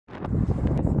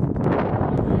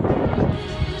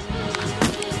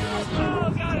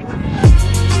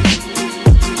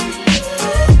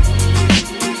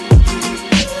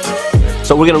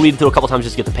So we're gonna read through a couple times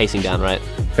just to get the pacing down, right?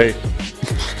 Hey.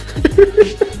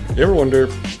 You ever wonder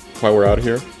why we're out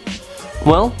here?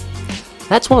 Well,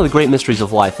 that's one of the great mysteries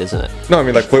of life, isn't it? No, I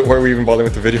mean, like, why are we even bothering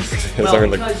with the video for this? Well, I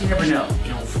mean, because you never know.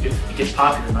 You know, if it gets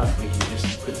popular enough, we can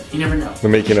just put, you never know. the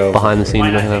making of... Behind the scenes,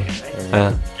 Why not right? take it,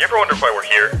 right? You ever wonder why we're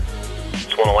here?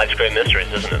 It's one of life's great mysteries,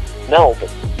 isn't it? No, but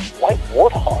why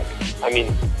warthog? I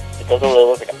mean, it doesn't really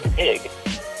look like a pig.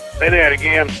 Say that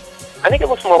again. I think it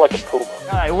looks more like a puma.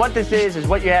 Alright, what this is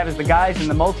what you have is the guys in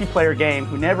the multiplayer game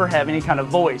who never have any kind of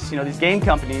voice. You know, these game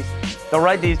companies, they'll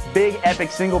write these big,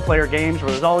 epic single-player games where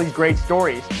there's all these great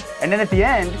stories. And then at the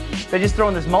end, they just throw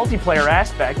in this multiplayer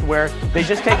aspect where they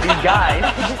just take these guys...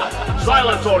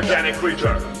 Silence, organic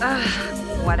creature!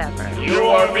 Whatever. You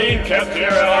are being kept here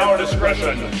at our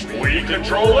discretion. We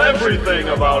control everything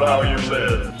about how you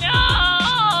live.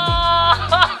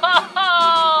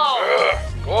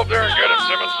 Go up there and get him,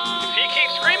 Simmons. If he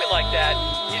keeps screaming like that,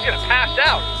 he's gonna pass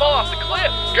out and fall off the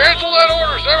cliff. Cancel that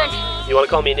order, Simmons. You want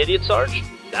to call me an idiot, Sarge?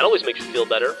 That always makes you feel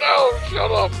better. No, shut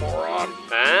up, moron.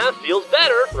 Ah, feels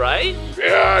better, right?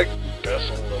 Yeah, I guess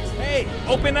a little. Hey,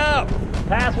 open up!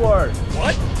 Password.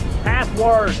 What?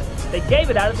 Password. They gave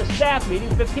it out at the staff meeting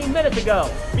 15 minutes ago.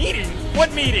 Meeting?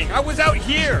 What meeting? I was out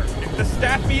here. If the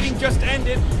staff meeting just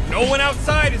ended, no one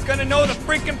outside is gonna know the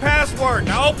freaking password.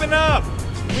 Now open up!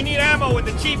 We need ammo and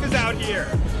the chief is out here.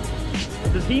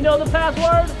 Does he know the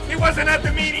password? He wasn't at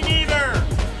the meeting either!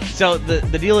 So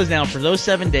the deal is now, for those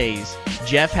 7 days,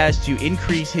 Geoff has to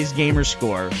increase his gamer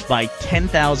score by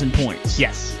 10,000 points.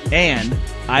 Yes. And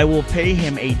I will pay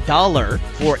him $1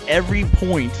 for every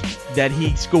point that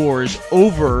he scores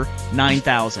over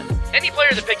 9,000. Any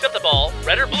player that picks up the ball,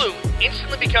 red or blue,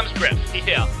 instantly becomes Griff.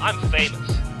 Yeah, I'm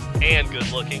famous. And good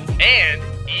looking. And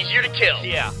easier to kill.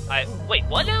 Yeah, wait,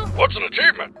 what now? What's an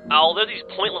achievement? Oh, they're these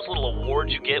pointless little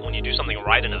awards you get when you do something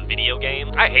right in a video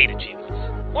game. I hate achievements.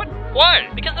 What? Why?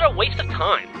 Because they're a waste of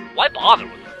time. Why bother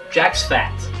with them? Jack's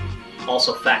fat.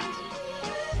 Also fat.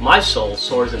 My soul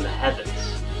soars in the heavens.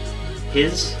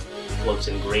 His floats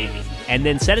in gravy. And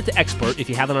then set it to expert if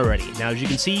you haven't already. Now, as you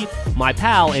can see, my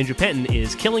pal, Andrew Penton,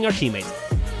 is killing our teammates.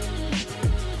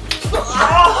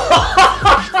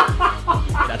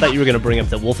 I thought you were going to bring up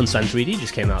that Wolfenstein 3D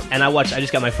just came out. And I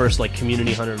just got my first, like,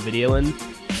 Community Hunter video in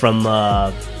from,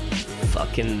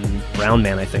 fucking Brown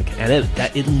Man, I think. And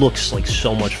it looks like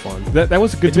so much fun. That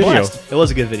was a good video. It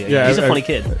was a good video. Yeah, he's a funny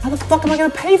kid. How the fuck am I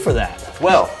going to pay for that?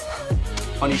 Well,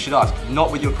 funny you should ask. Not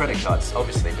with your credit cards,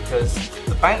 obviously, because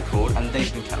the bank called and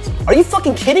they've been cancelled. Are you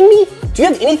fucking kidding me? Do you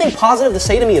have anything positive to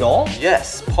say to me at all?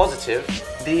 Yes, positive.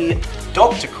 The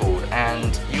doctor called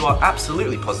and you are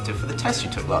absolutely positive for the test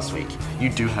you took last week. You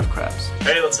do have crabs.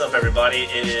 Hey, what's up, everybody?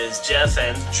 It is Geoff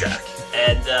and Jack.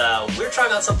 And we're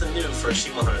trying out something new for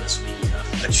Achievement Hunter this week.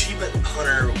 Achievement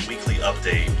Hunter Weekly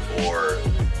Update, or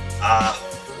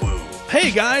woo. Hey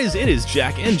guys, it is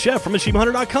Jack and Geoff from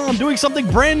AchievementHunter.com doing something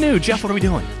brand new. Geoff, what are we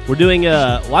doing? We're doing,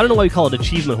 well, I don't know why we call it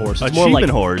Achievement Horse. It's more like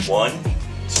Horse. 1,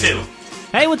 2.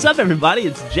 Hey, what's up, everybody?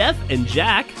 It's Geoff and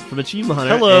Jack from Achievement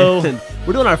Hunter. Hello. And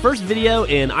we're doing our first video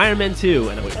in Iron Man 2.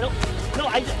 And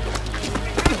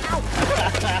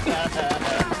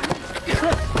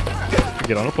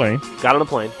Get on a plane. Got on a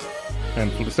plane.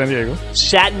 And flew to San Diego.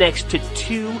 Sat next to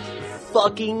two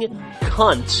fucking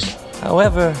cunts.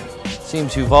 However,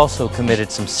 seems you've also committed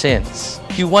some sins.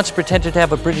 You once pretended to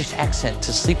have a British accent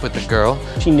to sleep with a girl.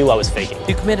 She knew I was faking.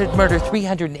 You committed murder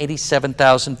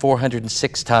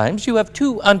 387,406 times. You have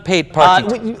 2 unpaid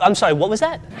parking. I'm sorry, what was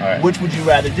that? Right. Which would you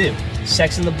rather do?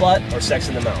 Sex in the butt or sex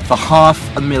in the mouth? For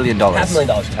 $500,000.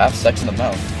 $500,000. Have sex in the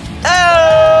mouth.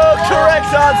 Oh!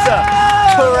 Correct answer!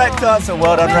 Correct answer.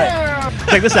 Well done, Ray.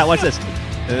 Check this out, watch this.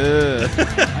 I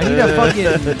need a fucking... I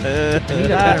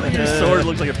need a Your sword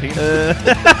looks like a penis.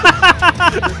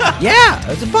 Yeah,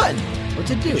 it's a button.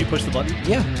 What's it do? Did you push the button?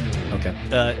 Yeah. Okay.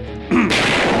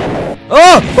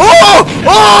 Oh! Oh!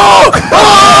 Oh!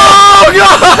 Oh,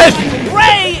 God!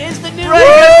 Ray is the new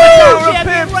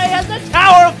champion. Ray has the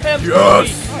Tower of Pimps. Yes!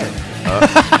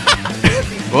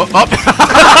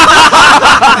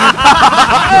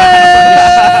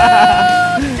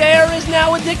 Dare is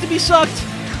now a dick to be sucked.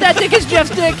 That dick is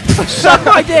Geoff's dick. Suck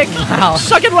my dick. Wow.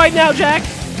 Suck it right now, Jack.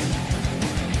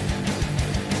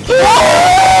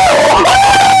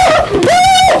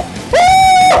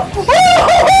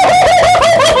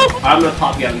 I'm gonna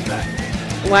pop Gavin's back.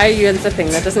 Why are you unzipping?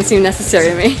 That doesn't seem necessary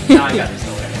to me. Now I got this.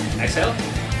 Don't worry. Exhale.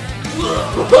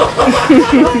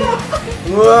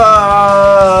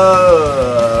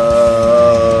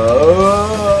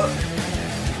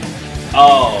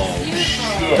 Oh,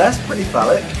 shit. That's pretty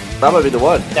phallic. That might be the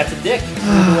one. That's a dick.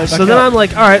 So then I'm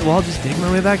like, all right, well, I'll just dig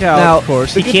my way back out. Now, of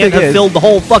course, the he good can't thing have is- filled the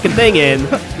whole fucking thing in.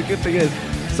 The good thing is,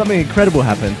 something incredible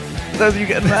happened. That was you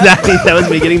getting mad. Exactly. That was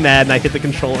me getting mad, and I hit the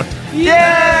controller.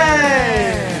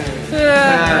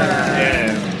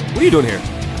 What are you doing here?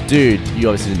 Dude, you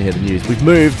obviously didn't hear the news. We've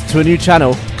moved to a new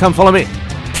channel. Come follow me.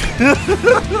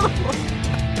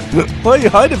 Why are you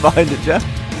hiding behind it, Jeff?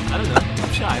 I don't know.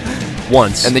 I'm shy.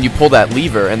 Once. And then you pull that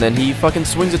lever, and then he fucking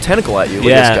swings a tentacle at you.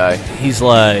 Look at this guy. He's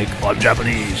like, I'm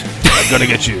Japanese. I'm gonna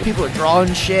get you. People are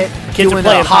drawing shit. Kids are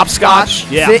playing hopscotch.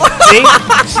 Yeah. See?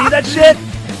 See that shit?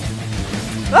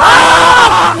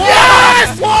 Ah!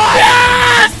 Yes!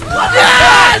 Yes!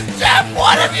 Yes! Jeff,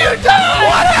 what have you done?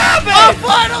 What happened? A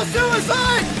final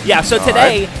suicide! Yeah, so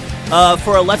today,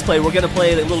 for a Let's Play, we're gonna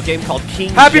play a little game called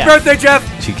King Happy Jeff. birthday, Jeff!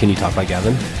 Can you talk like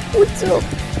Gavin? What's up?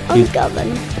 I'm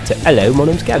Gavin. Hello, my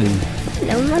name's Gavin.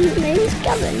 Hello, my name's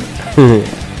Gavin.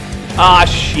 Ah,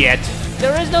 shit.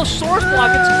 There is no source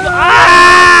block. It's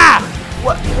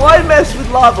Why mess with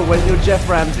lava when you're Geoff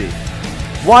Ramsey?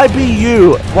 Why be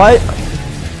you? Why?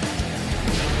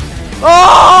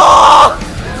 Oh!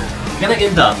 We're gonna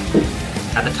end up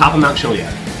at the top of Mount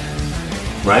Chiliad,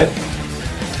 right?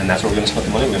 And that's where we're gonna spend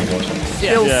the money. We're gonna go to.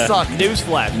 Still suck.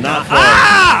 Newsflash. Not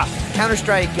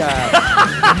Counter-Strike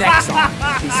Nexon,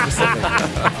 to be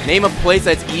specific. Name a place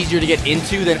that's easier to get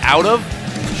into than out of.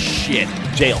 Shit.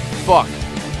 Jail. Fuck.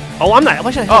 Oh, I'm not.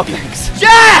 Why should I? Oh, thanks.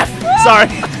 Jeff! Sorry.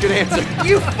 Good answer.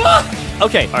 You fuck!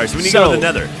 Okay. All right, so we need to go to the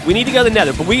Nether. We need to go to the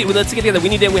Nether, but let's get together. We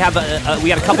got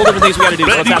a couple different things we got to do. So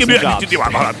let's have some jobs.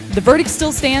 The verdict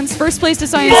still stands. First place to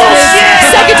science Bullshit!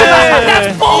 quiz. Second to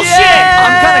That's bullshit!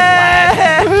 I'm kind of glad.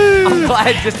 I'm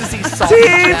glad just to see Salt.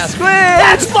 Team Squid!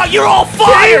 That's fuck! You're all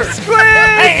fired! Team Squid!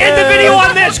 Hey, end the video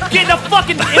on this! Get in the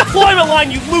fucking employment line,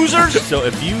 you losers! So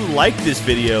if you like this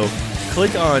video,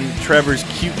 click on Trevor's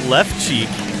cute left cheek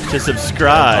to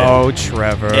subscribe. Oh,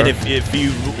 Trevor. And if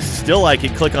you still like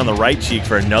it, click on the right cheek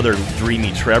for another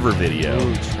dreamy Trevor video.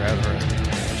 Oh, Trevor.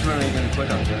 Which one are you gonna click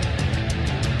on, Jeff?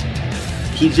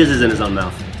 He jizzes in his own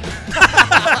mouth.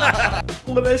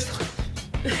 When I saw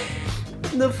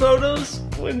the photos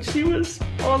when she was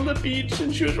on the beach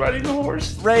and she was riding the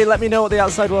horse. Ray, let me know what the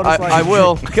outside world is like. I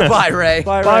will. Goodbye, Ray.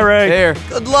 Bye, Bye, Ray. There.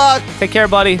 Good luck. Take care,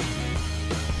 buddy.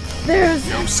 There's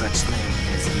No such thing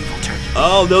as evil turkey.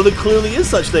 Oh, no, there clearly is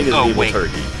such thing as an evil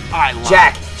turkey. I lied.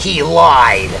 Jack. He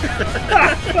lied.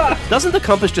 Doesn't the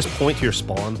compass just point to your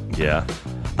spawn? Yeah.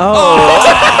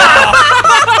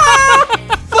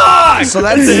 Fuck! So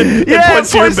that's it. Yeah, it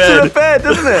points to the bed,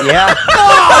 doesn't it? Yeah.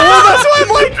 Well, that's why I'm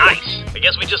like. Nice. I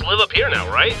guess we just live up here now,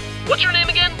 right? What's your name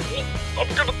again? I'm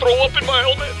gonna throw up in my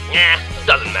helmet. Nah, it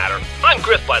doesn't matter. I'm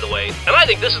Griff, by the way, and I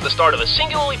think this is the start of a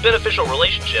singularly beneficial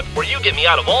relationship where you get me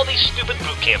out of all these stupid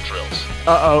boot camp drills.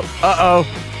 Uh-oh.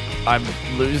 I'm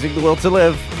losing the will to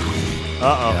live.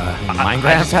 I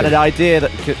just had an idea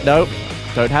that nope,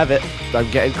 don't have it. I'm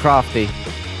getting crafty.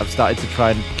 I'm starting to try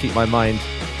and keep my mind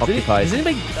occupied. Does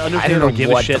anybody I don't understand know or give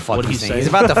a what shit the fuck what he's saying? He's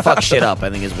about to fuck shit up, I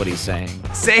think is what he's saying.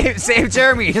 Save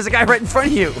Jeremy. There's a guy right in front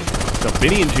of you. So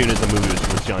Vinny and June is the movie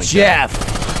with Johnny Jeff.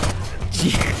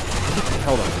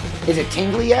 Hold on. Is it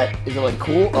tingly yet? Is it like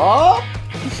cool? Oh!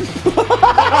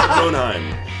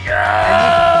 Kronheim.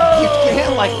 You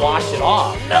can't like wash it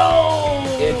off. No!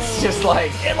 It's just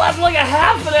like It lasted like a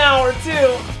half an hour,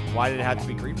 too. Why did it have to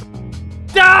be green?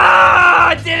 Ah!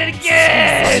 I did it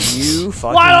again! You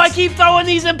fucking. Why do I keep throwing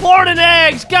these important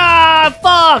eggs? God,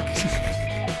 fuck!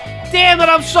 Damn it,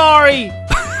 I'm sorry!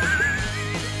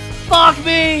 Fuck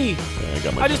me!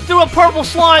 I just threw a purple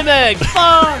slime egg!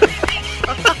 Fuck!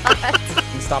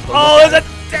 Stop the Oh, is it?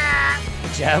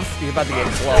 Jeff, you're about to get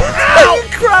close.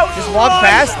 Ow! Just walk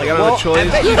past. I got another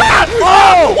choice.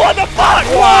 Whoa! What the fuck?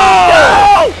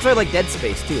 Whoa! It's sort of like Dead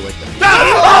Space too, like that.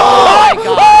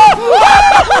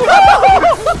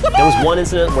 There was one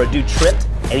incident where a dude tripped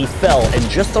and he fell in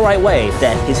just the right way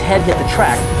that his head hit the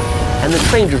track and the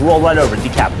train just rolled right over and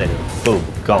decapitated him. Boom,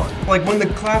 gone. Like when the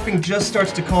clapping just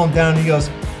starts to calm down, he goes,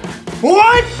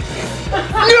 "What?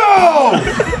 No!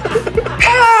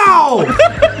 How?"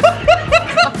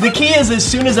 The key is as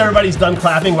soon as everybody's done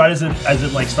clapping, right as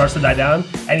it like starts to die down,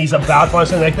 and he's about to launch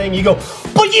the next thing, you go,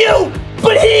 "But you!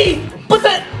 But he! But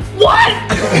that! What?"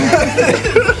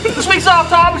 This week's Off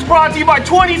Topic is brought to you by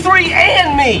 23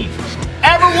 and Me.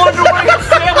 Ever wonder where your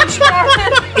family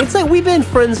started? It's like we've been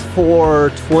friends for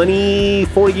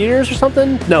 24 years or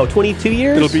something. No, 22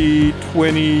 years. It'll be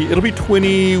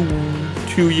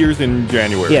 22 years in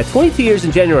January. Yeah, 22 years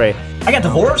in January. I got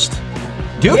divorced.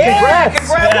 Dude, congrats!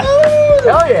 Yeah.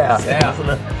 Hell yeah! Yeah.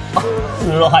 A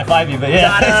little high five you, but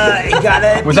yeah. Got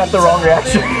it. Was that the wrong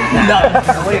reaction? No.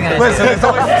 What are you gonna say?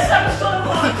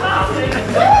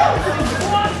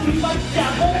 What? He's like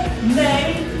devil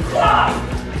may cry.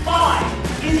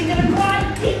 5. Is he gonna cry?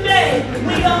 He may.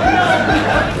 We don't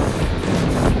know.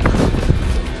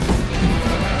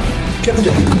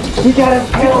 We got him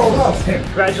killed.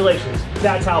 Congratulations.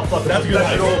 That's how fucking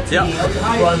professional team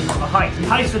runs a heist. He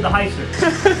heisted the heister.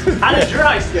 How did your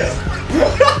heist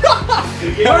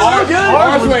go?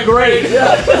 Ours went great.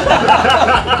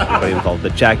 Involved,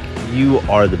 but Jack, you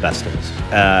are the best of us,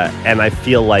 and I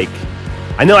feel like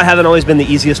I know I haven't always been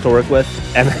the easiest to work with,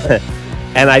 and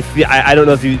I feel I don't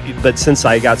know if you, but since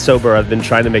I got sober, I've been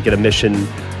trying to make it a mission.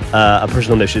 A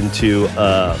personal mission to,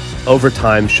 over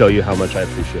time, show you how much I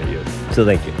appreciate you. So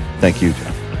thank you. Thank you,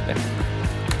 Jeff.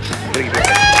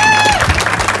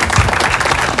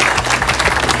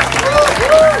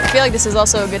 I feel like this is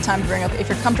also a good time to bring up, if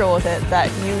you're comfortable with it, that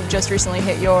you just recently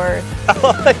hit your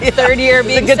third year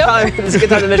being sober. It's a good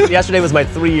time to mention. Yesterday was my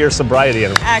 3-year sobriety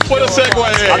anniversary. What a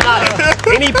segue! I'm not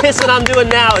any pissing I'm doing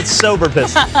now. It's sober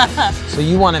pissing. So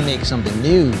you want to make something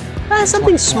new?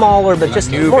 Something smaller, but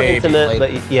just new more baby, intimate. like-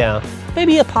 But yeah,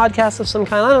 maybe a podcast of some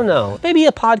kind. I don't know. Maybe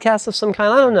a podcast of some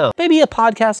kind. I don't know. Maybe a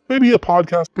podcast. Maybe a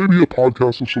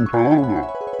podcast of some kind. I don't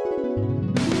know.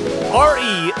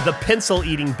 R.E. the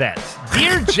pencil-eating bet.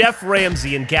 Dear Geoff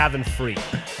Ramsey and Gavin Free,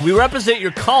 we represent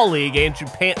your colleague, Andrew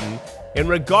Panton, in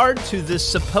regard to this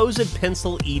supposed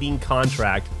pencil-eating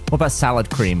contract. What about salad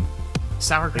cream?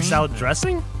 Sour cream? Salad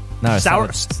dressing? No,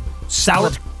 sour.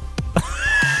 salad.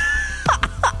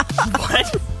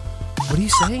 What? What are you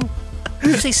saying? Did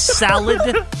you say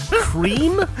salad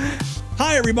cream?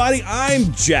 Hi, everybody.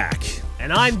 I'm Jack.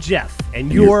 And I'm Jeff.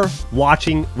 And you're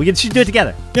watching. We should do it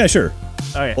together. Yeah, sure.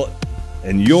 All right. Well,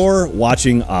 and you're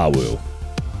watching Awu.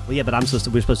 Well, yeah, but we're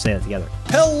supposed to say that together.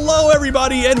 Hello,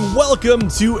 everybody, and welcome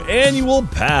to Annual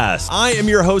Pass. I am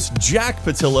your host, Jack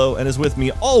Patillo, and is with me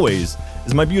always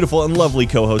is my beautiful and lovely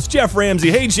co-host, Geoff Ramsey.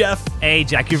 Hey, Jeff. Hey,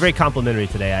 Jack. You're very complimentary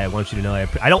today. I want you to know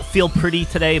I don't feel pretty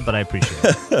today, but I appreciate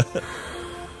it.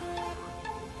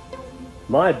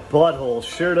 My butthole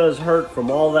sure does hurt from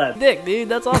all that dick, dude.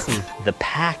 That's awesome. The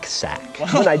pack sack.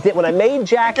 When I made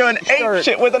Jack going ape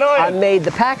shit with an iron. I made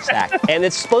the pack sack, and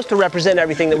it's supposed to represent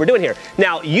everything that we're doing here.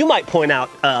 Now, you might point out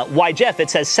why, Jeff,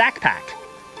 it says sack pack.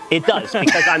 It does,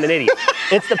 because I'm an idiot.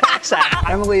 It's the pack sack.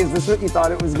 Emily, is this what you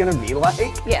thought it was gonna be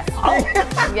like? Yes. Oh.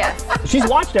 Yes. She's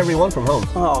watched everyone from home.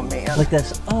 Oh man. Like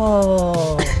this.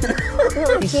 Oh.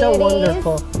 He's so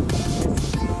wonderful.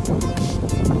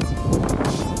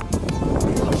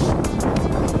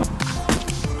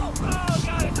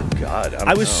 God,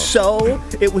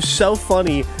 it was so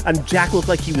funny, and Jack looked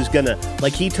like he was gonna,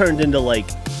 like he turned into like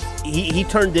a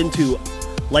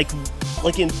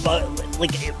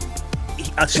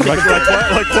stick. Like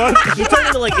what? He turned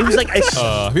into like, it was like a...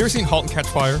 have you ever seen *Halt and Catch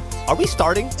Fire*? Are we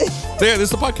starting? Yeah, this is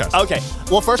the podcast. Okay.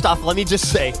 Well, first off, let me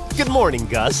just say, good morning,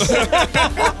 Gus.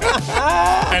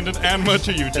 And an Anma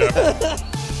to you, Jeff.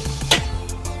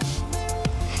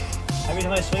 Every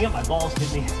time I swing it, my balls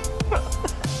hit me.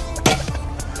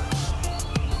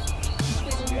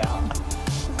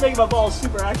 Making my balls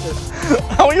super active.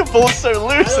 How are your balls so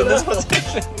loose in this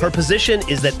position? Her position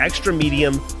is that extra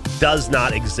medium does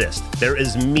not exist. There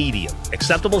is medium.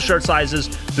 Acceptable shirt sizes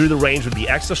through the range would be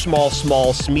extra small,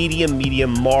 small, medium,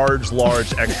 medium, large,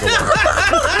 large, extra large.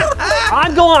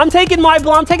 I'm taking my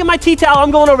tea towel. I'm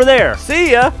going over there.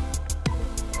 See ya.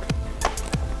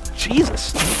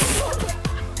 Jesus.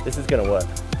 This is gonna work.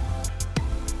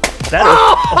 That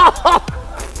is.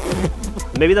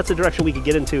 Maybe that's a direction we could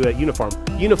get into at Uniform.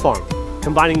 Uniform,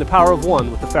 combining the power of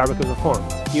one with the fabric of reform.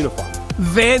 Uniform.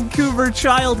 Vancouver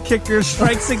child kicker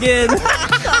strikes again.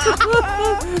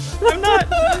 I'm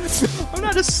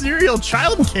not a serial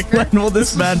child kicker. When will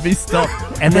this man be stopped?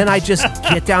 And then I just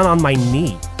get down on my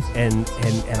knee and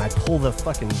I pull the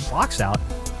fucking box out.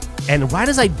 And right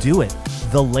as I do it,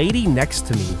 the lady next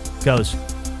to me goes,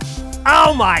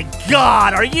 "Oh my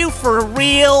God, are you for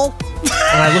real?"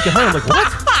 And I look at her and I'm like,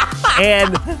 "What?"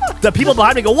 And the people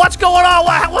behind me go, "What's going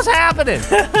on? What's happening?"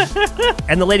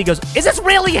 And the lady goes, "Is this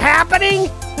really happening?"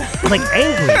 I'm like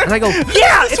angry. And I go,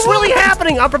 "Yeah, it's really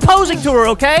happening. I'm proposing to her,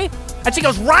 okay?" And she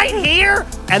goes, "Right here?"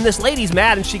 And this lady's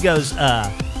mad and she goes,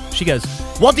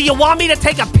 "Well, do you want me to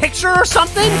take a picture or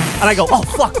something?" And I go, "Oh,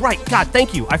 fuck, right. God,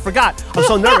 thank you. I forgot. I'm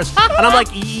so nervous." And I'm like,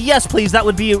 "Yes, please. That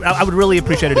would be, I would really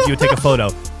appreciate it if you would take a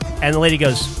photo." And the lady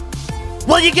goes,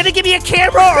 "Well, you gonna give me a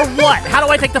camera or what? How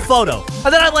do I take the photo?"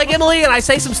 And then I'm like, Emily, and I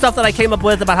say some stuff that I came up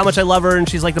with about how much I love her, and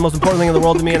she's like the most important thing in the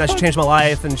world to me, and I should change my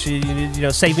life, and she,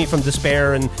 saved me from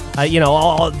despair, and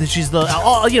all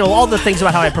the things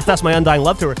about how I profess my undying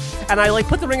love to her. And I like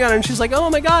put the ring on her, and she's like,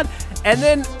 "Oh my God!" And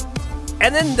then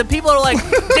And then the people are like,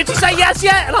 did you say yes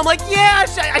yet? And I'm like, yeah,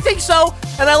 I think so.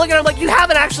 And I look at her, I'm like, you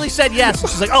haven't actually said yes. And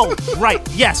she's like, oh, right,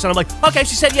 yes. And I'm like, okay,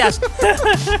 she said yes.